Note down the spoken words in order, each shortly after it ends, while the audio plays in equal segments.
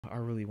I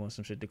really want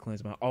some shit to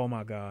cleanse my. Oh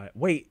my god.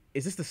 Wait,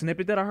 is this the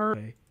snippet that I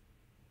heard?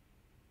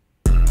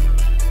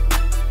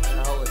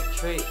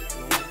 Okay.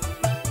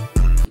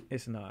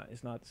 It's not.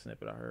 It's not the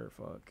snippet I heard.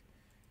 Fuck.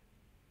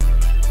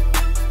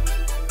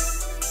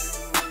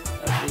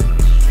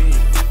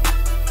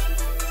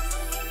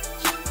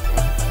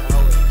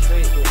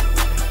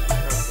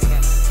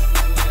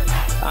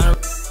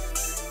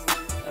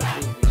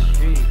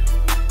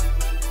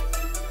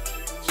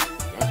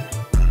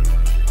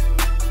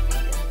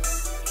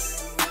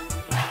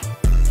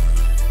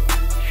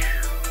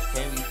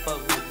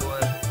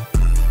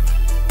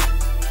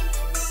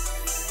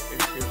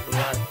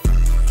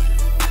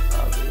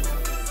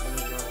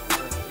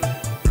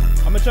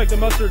 I'ma check the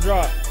mustard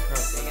drop.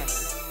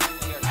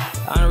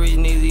 I don't reach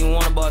niggas even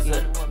wanna boss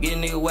up. Get a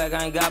nigga whack,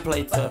 I ain't got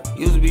play tough.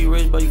 Used to be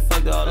rich, but you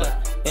fucked all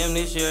up. Damn,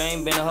 this year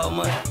ain't been a whole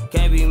month.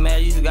 Can't be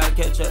mad, you just gotta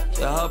catch up.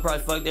 The hoe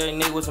probably fucked every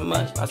nigga with some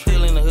money. I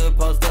still in the hood,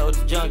 post up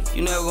with the junk.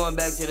 You never going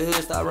back to the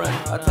hood, stop running.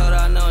 I told her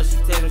I know and she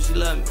text me she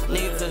love me.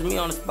 Nigga touch me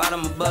on the spot,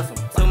 I'ma bust him.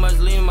 Too much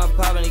lean in my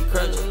pop and he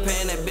crutches.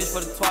 Paying that bitch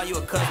for the twat, you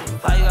a customer.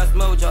 How you got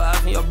smoke with your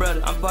ass and your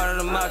brother? I'm part of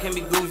the mob, can't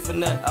be goofy for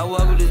nothing. I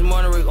woke up this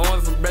morning, Rick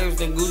Owen for breakfast,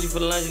 then Gucci for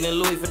lunch, and then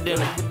Louis for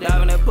dinner.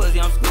 Diving that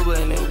pussy, I'm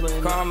scuba in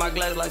it. Car on my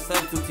glass like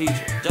substitute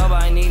teacher. Job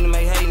I ain't needing to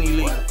make hate me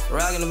leave.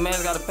 Rockin' the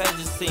mask, got a patch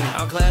just see me.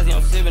 I'm classy,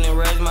 I'm sipping and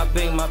raising my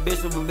pink. My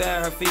bitch will be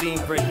bad, her feet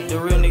ain't pretty. The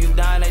real niggas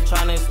dying, they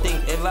tryna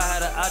extinct. If I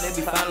had a out, they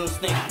be finding them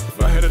stink. If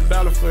I had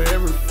 $1 for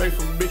every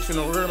faithful bitch in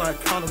the world, my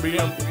account would be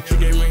empty. She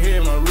gave me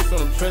head, my wrist on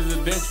the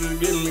presidential,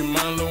 giving me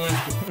mine low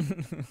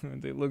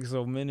instant. They look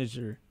so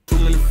miniature. Too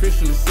many fish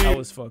in the sea. I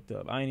was fucked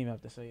up. I ain't even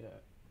have to say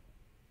that.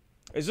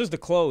 It's just the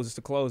clothes. It's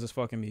the clothes that's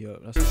fucking me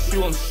up.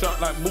 She on shot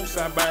like boots,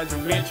 I buy a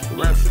Givenchy.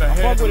 Rap shit I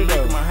had to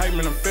make my hype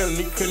man a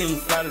felony, couldn't even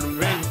fly to the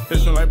venue.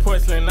 This one like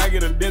porcelain, I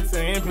get a dent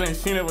and implant,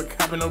 she never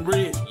copping no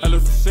bread. I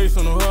left the shakes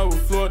on the hub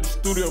with floor at the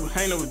studio, but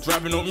ain't never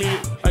dropping no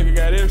mid. Like I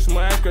got extra,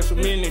 my ass got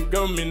some me and the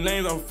government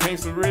names off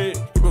paints of red.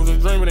 He goes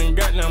and drink, but ain't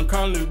got now, I'm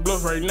calling this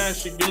bluff right now,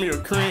 she give me a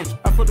cringe.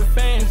 I put the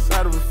fan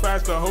inside of a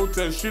 5-star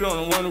hotel, she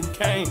on the one who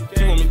came.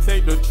 She want me to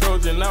take the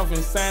Trojan off and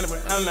sign it,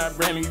 but I'm not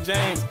Brandy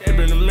James. It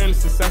been a minute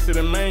since I see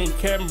the main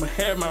cabin, but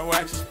had my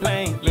watch is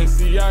plain. Let's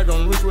see y'all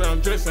gon' reach where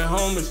I'm dressing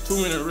homeless,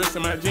 2 minute wrist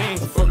in my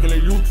jeans. I'm fucking a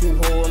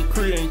YouTube hole, I'm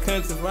creating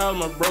content for all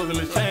my bros in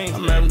the chains.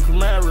 I'm having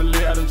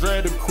camaraderie, I done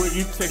dragged it quick,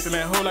 you texting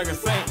that hoe like a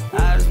saint.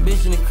 I was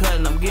bitch in the cut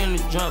and I'm getting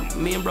the jump.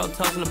 Me and bro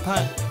tossing the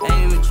punch.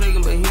 Ain't even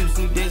tricking, but he was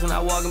some dicks and I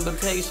walk in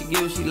Bottega, she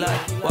give what she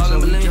like.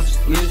 Walking Valencia,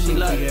 give what she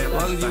like.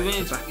 Walking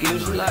Juventus, give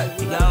what she like.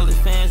 He got all his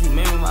fans, he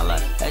remember my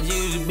life. That G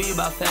used to be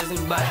about fast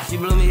and bite. She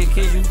blew me a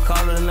kiss, you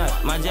call her a night.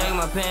 My jacket,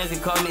 my pants, he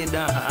called me a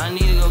dime. I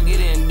need to go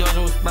get it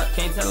indulgent with Sprite.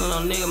 Can't tell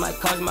no nigga might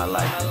cost my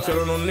life.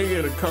 Tell no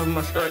nigga to cost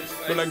my stripes.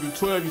 But like you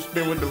 12, you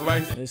spin with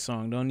device. This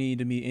song don't need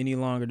to be any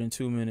longer than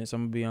 2 minutes.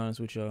 I'm gonna be honest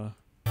with y'all.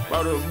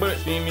 Bought her a butt,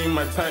 she ain't even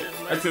my type.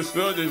 I just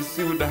slow just to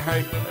see what the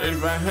hype.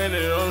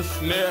 8500 on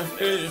Chanel,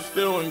 it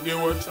still wouldn't get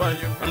worth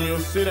twice. I'm your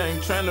city, I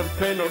ain't trying to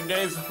play no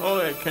games. All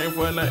that came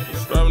for a night.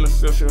 Striving to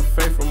sell, she a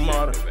faithful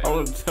martyr. I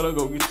wanna tell her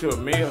go get you a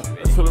meal.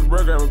 I told her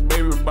brother I was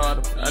baby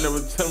bottom. I never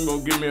tell him go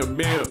give me a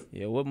bill.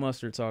 Yeah, what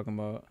Mustard talking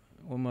about?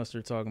 What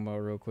Mustard talking about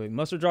real quick?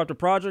 Mustard dropped a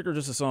project or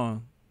just a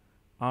song?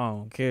 I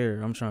don't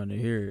care. I'm trying to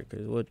hear it,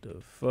 cause what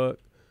the fuck?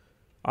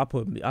 I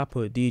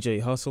put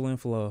DJ Hustle and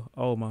Flow.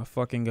 Oh my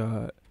fucking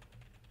god.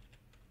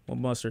 What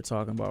Mustard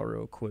talking about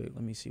real quick?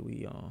 Let me see what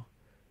he on.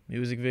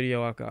 Music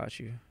video, I got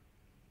you.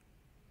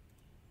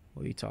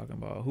 What he talking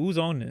about? Who's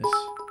on this?